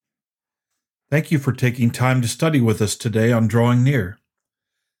Thank you for taking time to study with us today on Drawing Near.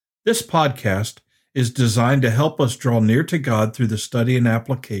 This podcast is designed to help us draw near to God through the study and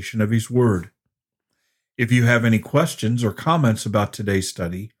application of His Word. If you have any questions or comments about today's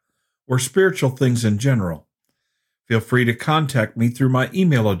study, or spiritual things in general, feel free to contact me through my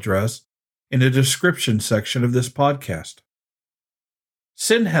email address in the description section of this podcast.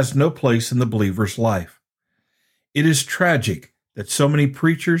 Sin has no place in the believer's life. It is tragic that so many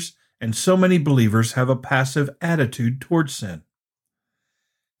preachers and so many believers have a passive attitude towards sin.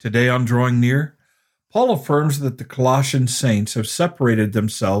 Today on Drawing Near, Paul affirms that the Colossian saints have separated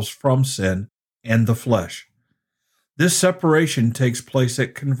themselves from sin and the flesh. This separation takes place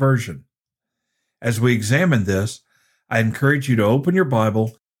at conversion. As we examine this, I encourage you to open your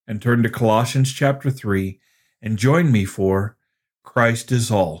Bible and turn to Colossians chapter 3 and join me for Christ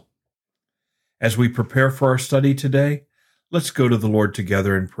is All. As we prepare for our study today, let's go to the Lord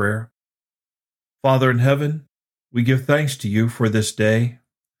together in prayer. Father in heaven, we give thanks to you for this day,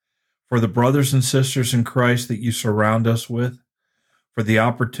 for the brothers and sisters in Christ that you surround us with, for the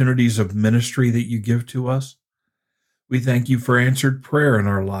opportunities of ministry that you give to us. We thank you for answered prayer in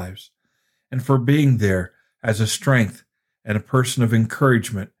our lives and for being there as a strength and a person of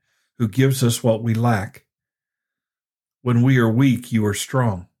encouragement who gives us what we lack. When we are weak, you are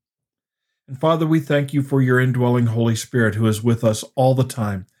strong. And Father, we thank you for your indwelling Holy Spirit who is with us all the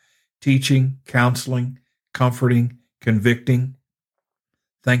time, teaching, counseling, comforting, convicting.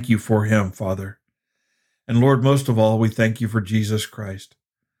 Thank you for him, Father. And Lord, most of all, we thank you for Jesus Christ,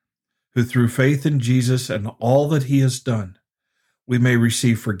 who through faith in Jesus and all that he has done, we may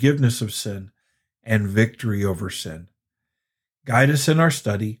receive forgiveness of sin and victory over sin. Guide us in our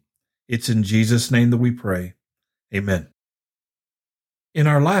study. It's in Jesus' name that we pray. Amen. In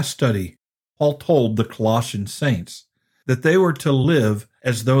our last study, Paul told the Colossian saints that they were to live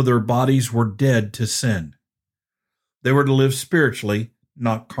as though their bodies were dead to sin. They were to live spiritually,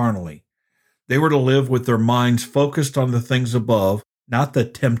 not carnally. They were to live with their minds focused on the things above, not the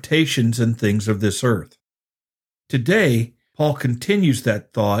temptations and things of this earth. Today, Paul continues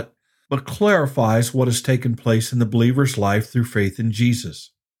that thought, but clarifies what has taken place in the believer's life through faith in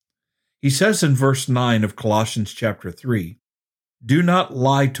Jesus. He says in verse 9 of Colossians chapter 3, "Do not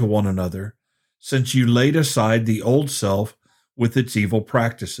lie to one another, since you laid aside the old self with its evil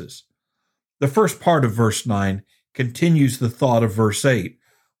practices." The first part of verse 9 continues the thought of verse 8,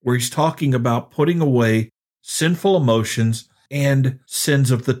 where he's talking about putting away sinful emotions and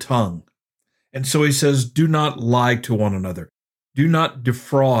sins of the tongue. And so he says, do not lie to one another. Do not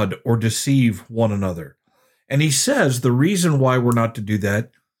defraud or deceive one another. And he says the reason why we're not to do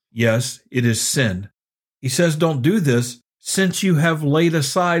that, yes, it is sin. He says, don't do this since you have laid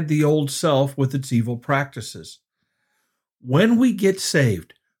aside the old self with its evil practices. When we get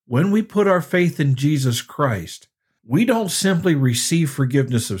saved, when we put our faith in Jesus Christ, we don't simply receive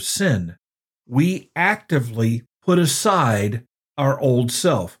forgiveness of sin. We actively put aside our old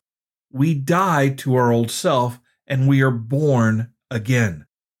self. We die to our old self and we are born again,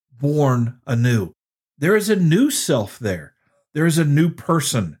 born anew. There is a new self there. There is a new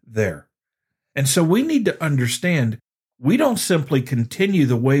person there. And so we need to understand we don't simply continue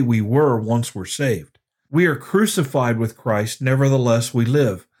the way we were once we're saved. We are crucified with Christ, nevertheless we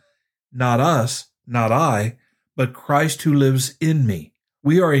live. Not us, not I, but Christ who lives in me.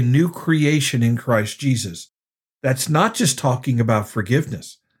 We are a new creation in Christ Jesus. That's not just talking about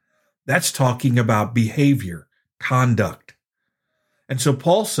forgiveness. That's talking about behavior, conduct. And so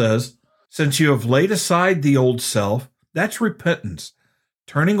Paul says, since you have laid aside the old self, that's repentance,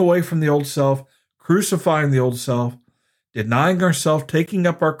 turning away from the old self, crucifying the old self, denying ourselves, taking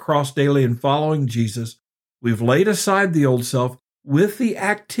up our cross daily and following Jesus. We've laid aside the old self with the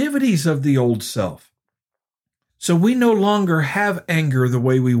activities of the old self. So we no longer have anger the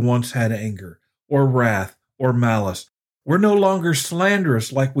way we once had anger, or wrath, or malice. We're no longer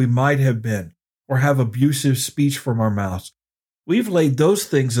slanderous like we might have been, or have abusive speech from our mouths. We've laid those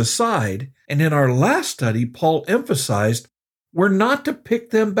things aside, and in our last study, Paul emphasized we're not to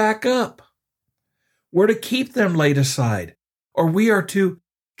pick them back up. We're to keep them laid aside, or we are to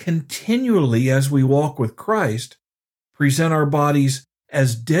continually, as we walk with Christ, present our bodies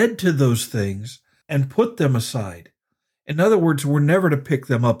as dead to those things and put them aside. In other words, we're never to pick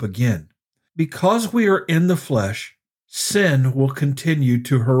them up again. Because we are in the flesh, sin will continue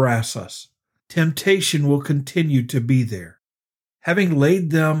to harass us. Temptation will continue to be there. Having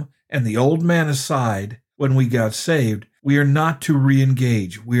laid them and the old man aside when we got saved, we are not to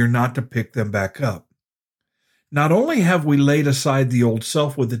re-engage. We are not to pick them back up. Not only have we laid aside the old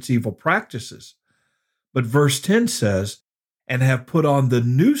self with its evil practices, but verse 10 says, and have put on the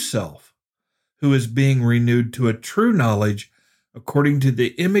new self, who is being renewed to a true knowledge according to the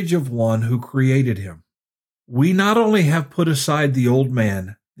image of one who created him. We not only have put aside the old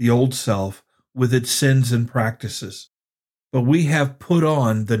man, the old self, with its sins and practices, but we have put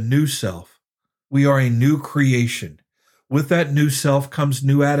on the new self. We are a new creation. With that new self comes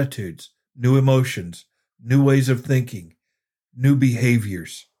new attitudes, new emotions, new ways of thinking, new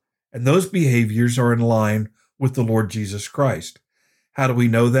behaviors. And those behaviors are in line with the Lord Jesus Christ. How do we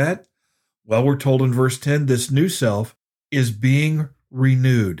know that? Well, we're told in verse 10, this new self is being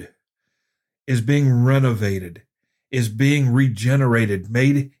renewed, is being renovated, is being regenerated,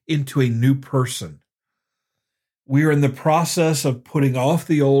 made into a new person. We are in the process of putting off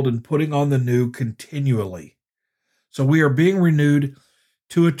the old and putting on the new continually. So we are being renewed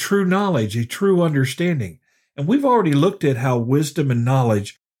to a true knowledge, a true understanding. And we've already looked at how wisdom and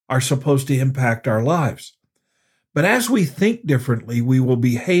knowledge are supposed to impact our lives. But as we think differently, we will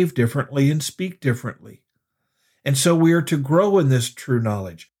behave differently and speak differently. And so we are to grow in this true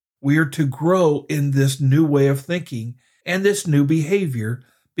knowledge. We are to grow in this new way of thinking and this new behavior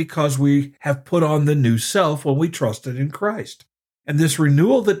because we have put on the new self when we trusted in Christ. And this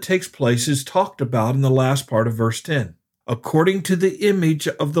renewal that takes place is talked about in the last part of verse 10, according to the image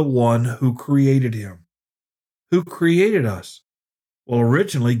of the one who created him. Who created us? Well,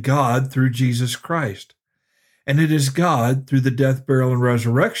 originally God through Jesus Christ. And it is God through the death, burial, and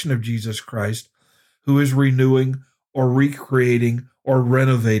resurrection of Jesus Christ who is renewing or recreating or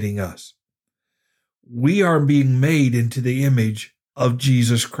renovating us. We are being made into the image of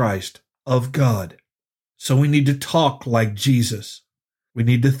Jesus Christ, of God. So we need to talk like Jesus. We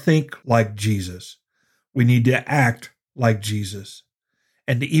need to think like Jesus. We need to act like Jesus.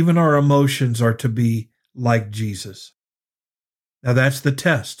 And even our emotions are to be like Jesus. Now that's the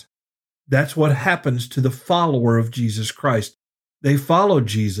test. That's what happens to the follower of Jesus Christ. They follow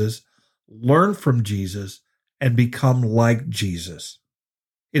Jesus, learn from Jesus, and become like Jesus.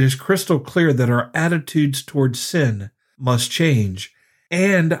 It is crystal clear that our attitudes towards sin must change,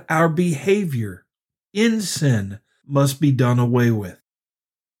 and our behavior in sin must be done away with.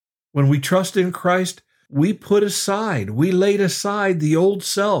 When we trust in Christ, we laid aside the old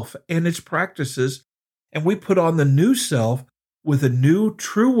self and its practices, and we put on the new self with a new,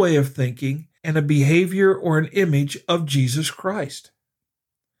 true way of thinking and a behavior or an image of Jesus Christ.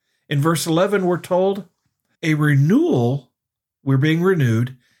 In verse 11, we're told, a renewal, we're being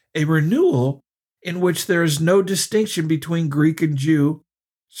renewed, a renewal in which there is no distinction between Greek and Jew,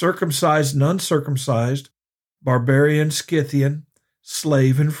 circumcised and uncircumcised, barbarian, Scythian,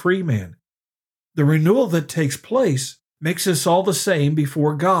 slave and free man. The renewal that takes place makes us all the same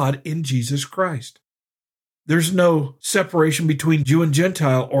before God in Jesus Christ. There's no separation between Jew and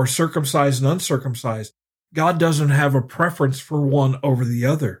Gentile or circumcised and uncircumcised. God doesn't have a preference for one over the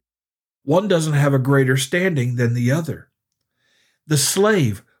other. One doesn't have a greater standing than the other. The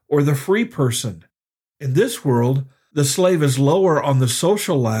slave or the free person. In this world, the slave is lower on the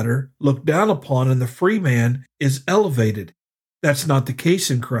social ladder, looked down upon, and the free man is elevated. That's not the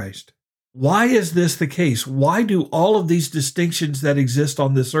case in Christ. Why is this the case? Why do all of these distinctions that exist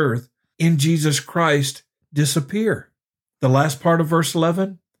on this earth in Jesus Christ disappear? The last part of verse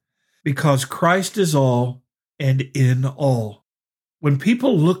 11, because Christ is all and in all. When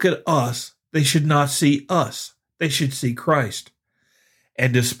people look at us, they should not see us. They should see Christ.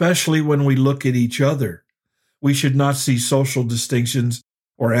 And especially when we look at each other, we should not see social distinctions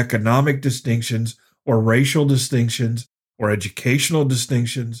or economic distinctions or racial distinctions or educational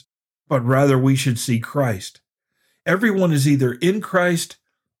distinctions, but rather we should see Christ. Everyone is either in Christ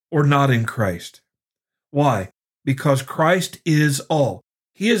or not in Christ. Why? Because Christ is all.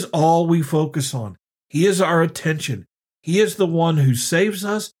 He is all we focus on. He is our attention. He is the one who saves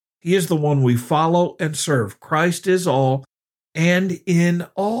us. He is the one we follow and serve. Christ is all and in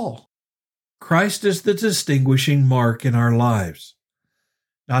all. Christ is the distinguishing mark in our lives.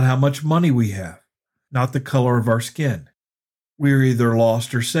 Not how much money we have, not the color of our skin. We're either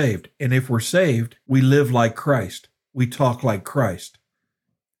lost or saved. And if we're saved, we live like Christ. We talk like Christ.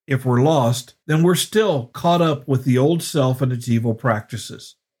 If we're lost, then we're still caught up with the old self and its evil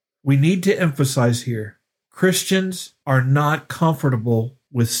practices. We need to emphasize here, Christians are not comfortable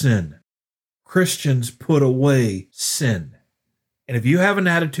with sin. Christians put away sin. And if you have an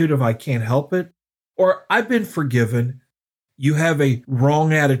attitude of I can't help it, or I've been forgiven, you have a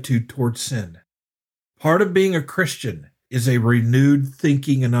wrong attitude towards sin. Part of being a Christian is a renewed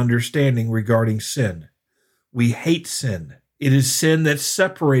thinking and understanding regarding sin. We hate sin. It is sin that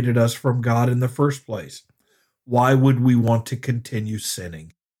separated us from God in the first place. Why would we want to continue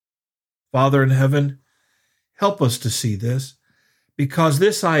sinning? Father in heaven, help us to see this. Because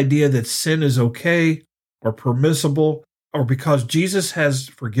this idea that sin is okay or permissible, or because Jesus has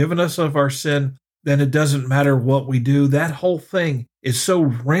forgiven us of our sin, then it doesn't matter what we do. That whole thing is so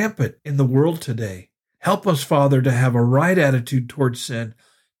rampant in the world today. Help us, Father, to have a right attitude towards sin,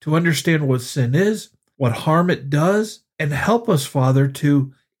 to understand what sin is, what harm it does, and help us, Father,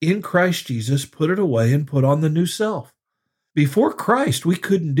 to, in Christ Jesus, put it away and put on the new self. Before Christ, we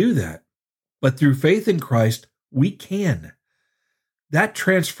couldn't do that. But through faith in Christ, we can. That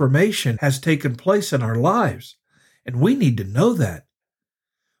transformation has taken place in our lives, and we need to know that.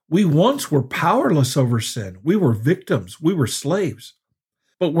 We once were powerless over sin. We were victims. We were slaves.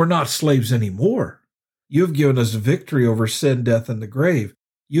 But we're not slaves anymore. You have given us victory over sin, death, and the grave.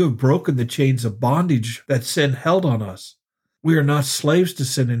 You have broken the chains of bondage that sin held on us. We are not slaves to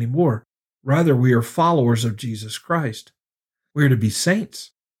sin anymore. Rather, we are followers of Jesus Christ. We are to be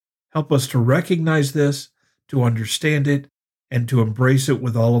saints. Help us to recognize this, to understand it, and to embrace it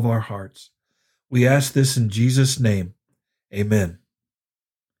with all of our hearts. We ask this in Jesus' name. Amen.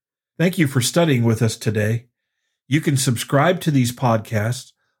 Thank you for studying with us today. You can subscribe to these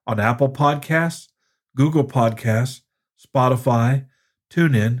podcasts on Apple Podcasts, Google Podcasts, Spotify,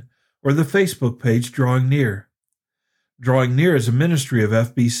 TuneIn, or the Facebook page Drawing Near. Drawing Near is a ministry of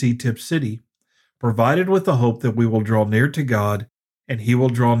FBC Tip City, provided with the hope that we will draw near to God and He will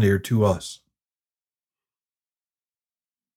draw near to us.